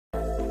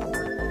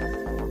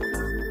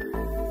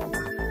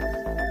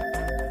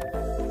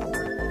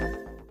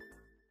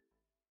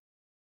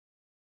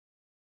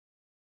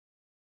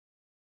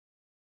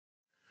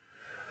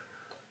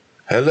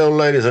Hello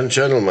ladies and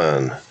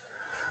gentlemen,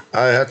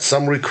 I had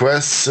some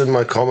requests in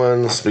my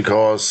comments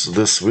because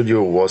this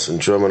video was in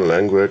German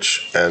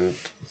language and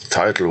the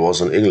title was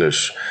in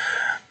English,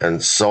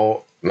 and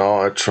so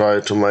now I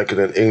try to make it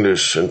in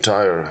English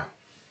entire,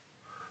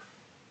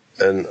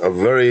 in a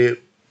very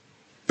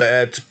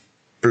bad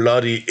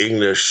bloody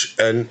English,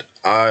 and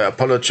I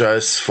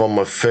apologize for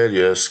my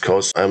failures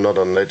because I'm not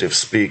a native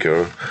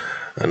speaker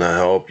and I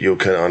hope you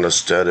can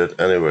understand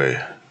it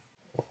anyway.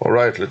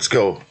 Alright, let's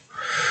go.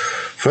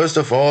 First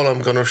of all,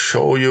 I'm gonna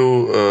show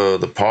you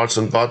the parts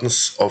and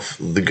buttons of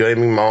the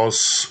gaming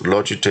mouse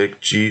Logitech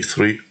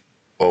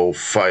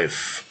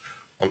G305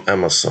 on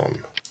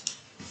Amazon.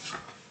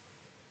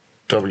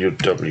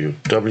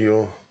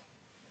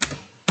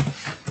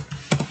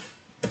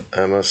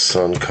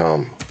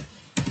 www.amazon.com.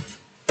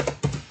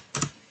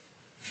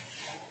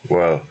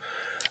 Well,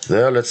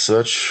 there let's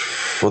search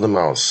for the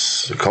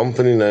mouse. The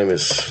company name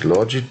is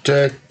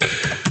Logitech.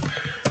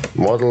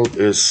 Model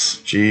is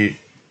G305.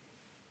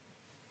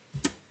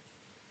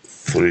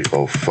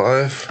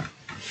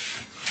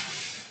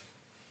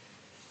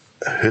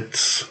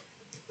 Hit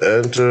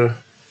enter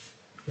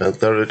and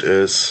there it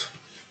is.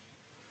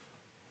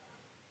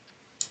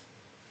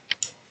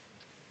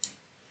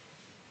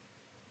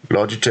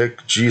 Logitech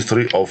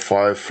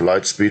G305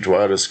 Lightspeed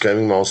Wireless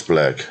Gaming Mouse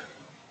Black.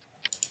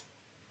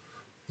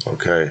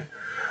 Okay,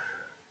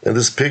 in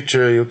this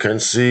picture you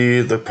can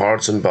see the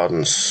parts and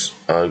buttons.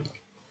 I'll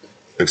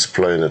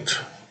explain it.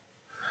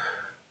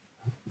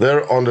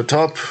 There on the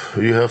top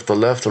you have the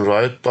left and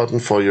right button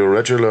for your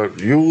regular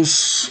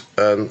use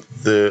and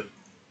the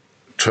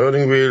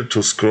turning wheel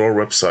to scroll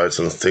websites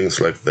and things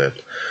like that.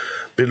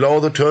 Below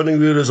the turning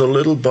wheel is a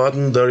little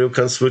button, there you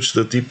can switch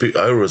the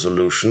DPI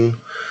resolution,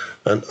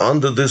 and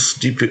under this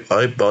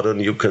DPI button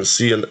you can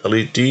see an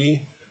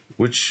LED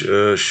which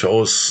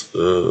shows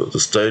the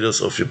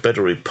status of your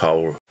battery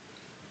power.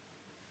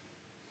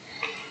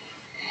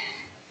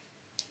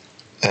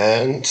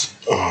 And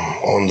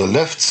on the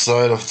left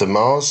side of the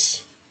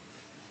mouse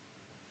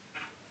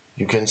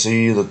you can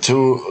see the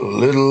two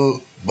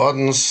little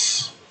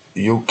buttons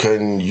you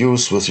can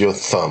use with your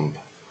thumb.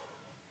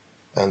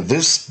 And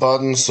these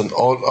buttons and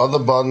all other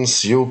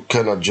buttons you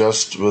can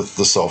adjust with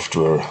the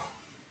software.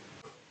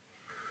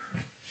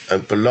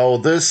 And below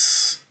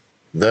this,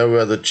 there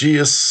where the G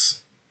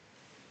is,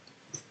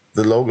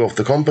 the logo of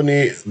the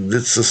company,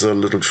 this is a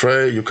little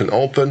tray you can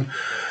open,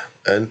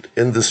 and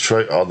in this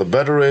tray are the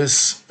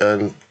batteries,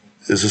 and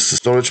this is the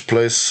storage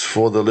place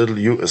for the little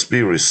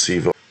USB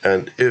receiver.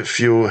 And if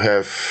you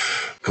have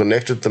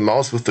connected the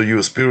mouse with the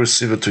USB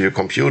receiver to your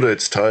computer,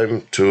 it's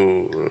time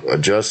to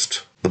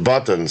adjust the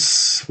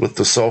buttons with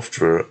the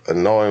software.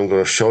 And now I'm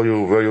going to show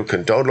you where you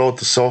can download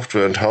the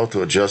software and how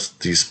to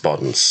adjust these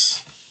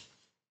buttons.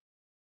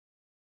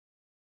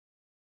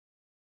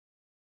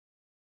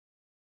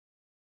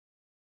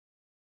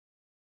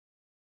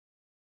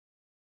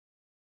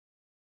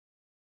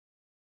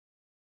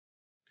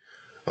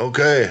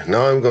 Okay,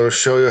 now I'm going to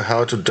show you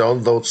how to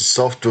download the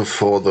software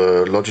for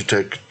the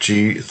Logitech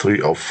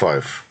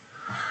G305.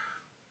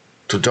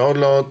 To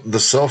download the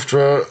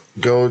software,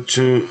 go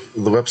to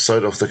the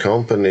website of the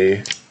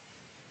company.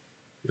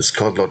 It's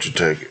called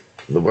Logitech.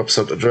 The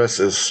website address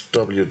is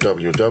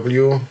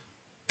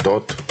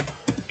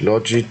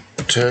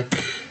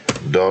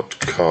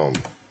www.logitech.com.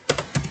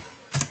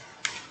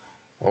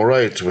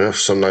 Alright, we have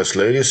some nice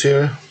ladies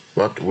here,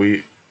 but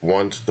we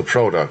want the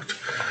product.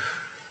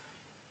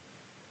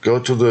 Go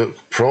to the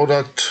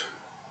product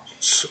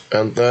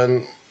and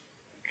then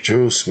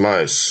choose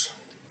mice.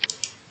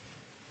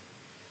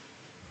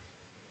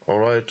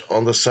 Alright,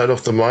 on the side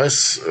of the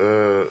mice,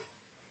 on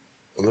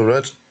the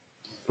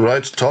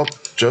right top,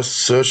 just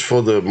search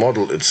for the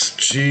model. It's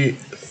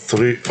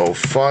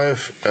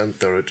G305 and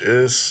there it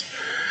is.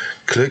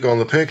 Click on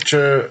the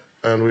picture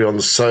and we're on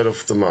the side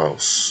of the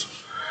mouse.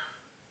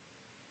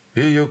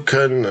 Here you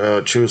can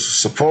choose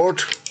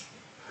support,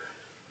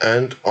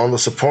 and on the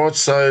support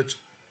side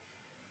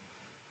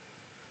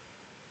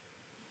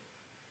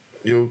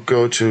you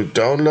go to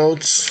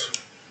downloads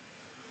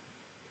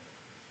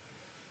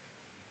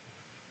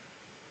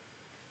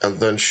and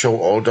then show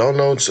all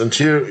downloads, and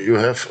here you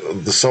have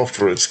the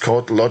software. It's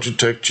called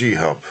Logitech G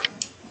Hub.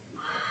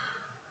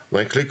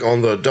 Then click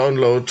on the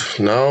download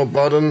now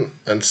button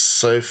and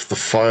save the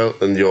file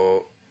in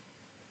your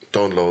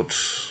download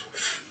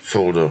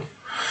folder.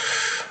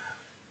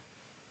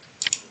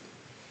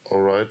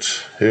 Alright,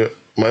 here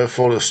my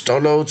folder is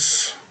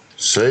downloads,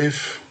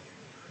 save.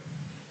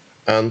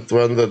 And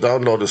when the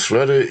download is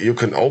ready, you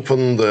can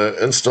open the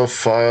install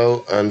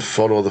file and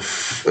follow the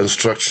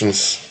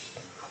instructions.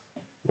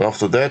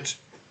 After that,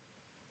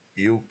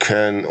 you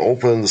can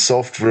open the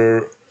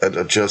software and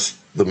adjust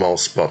the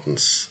mouse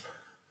buttons.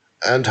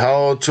 And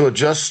how to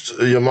adjust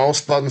your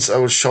mouse buttons I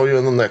will show you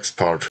in the next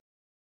part.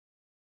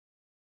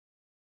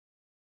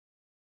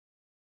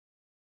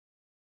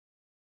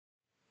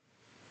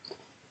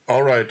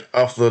 Alright,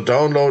 after the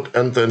download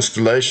and the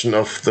installation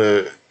of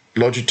the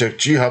Logitech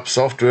G Hub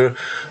software,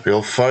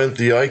 you'll find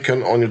the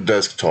icon on your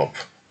desktop.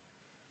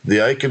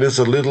 The icon is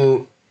a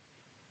little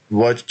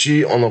white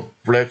G on a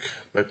black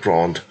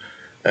background.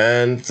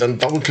 And then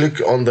double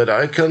click on that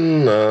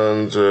icon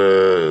and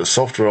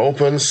software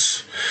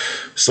opens,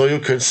 so you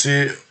can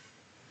see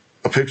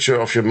a picture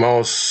of your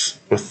mouse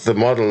with the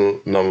model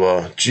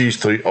number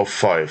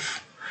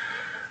G305.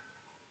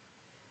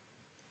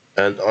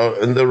 And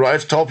in the right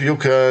top you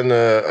can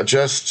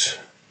adjust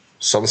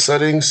some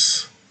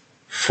settings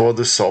for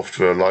the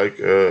software, like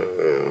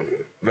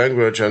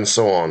language and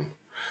so on.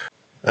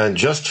 And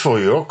just for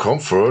your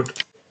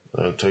comfort,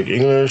 take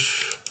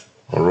English.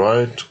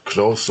 Alright,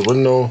 close the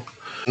window.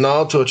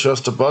 Now to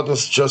adjust the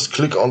buttons, just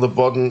click on the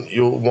button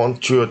you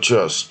want to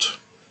adjust.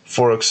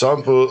 For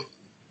example,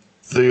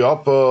 the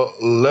upper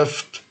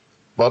left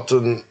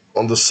button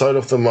on the side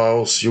of the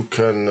mouse you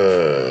can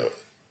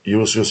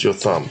use with your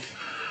thumb.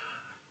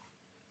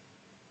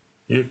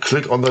 You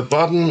click on that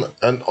button,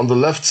 and on the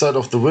left side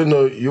of the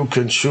window you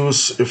can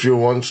choose if you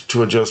want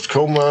to adjust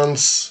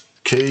commands,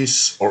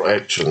 keys or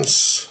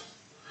actions.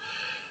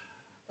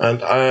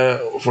 And I,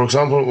 for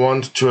example,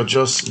 want to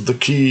adjust the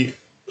key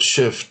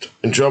Shift.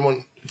 In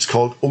German it's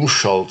called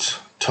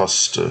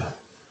Umschalt-Taste.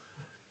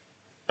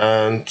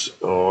 And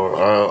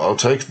I'll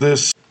take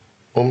this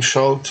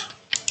Umschalt,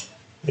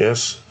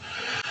 yes.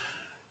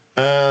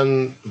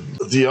 And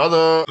the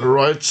other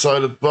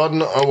right-sided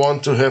button I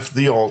want to have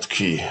the Alt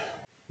key.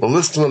 The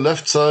list on the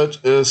left side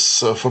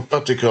is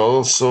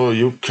alphabetical, so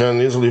you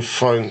can easily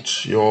find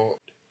your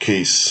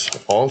keys.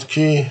 Alt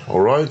key,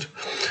 alright.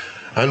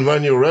 And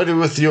when you're ready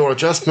with your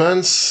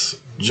adjustments,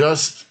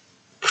 just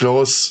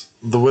close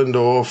the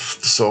window of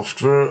the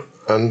software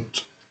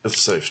and it's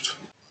saved.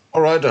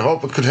 Alright, I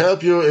hope it could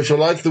help you. If you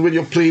liked the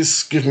video,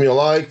 please give me a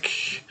like,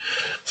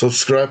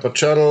 subscribe my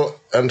channel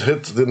and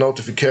hit the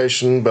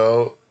notification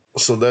bell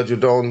so that you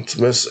don't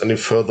miss any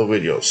further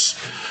videos.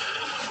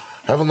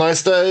 Have a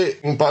nice day.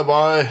 Bye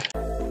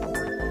bye.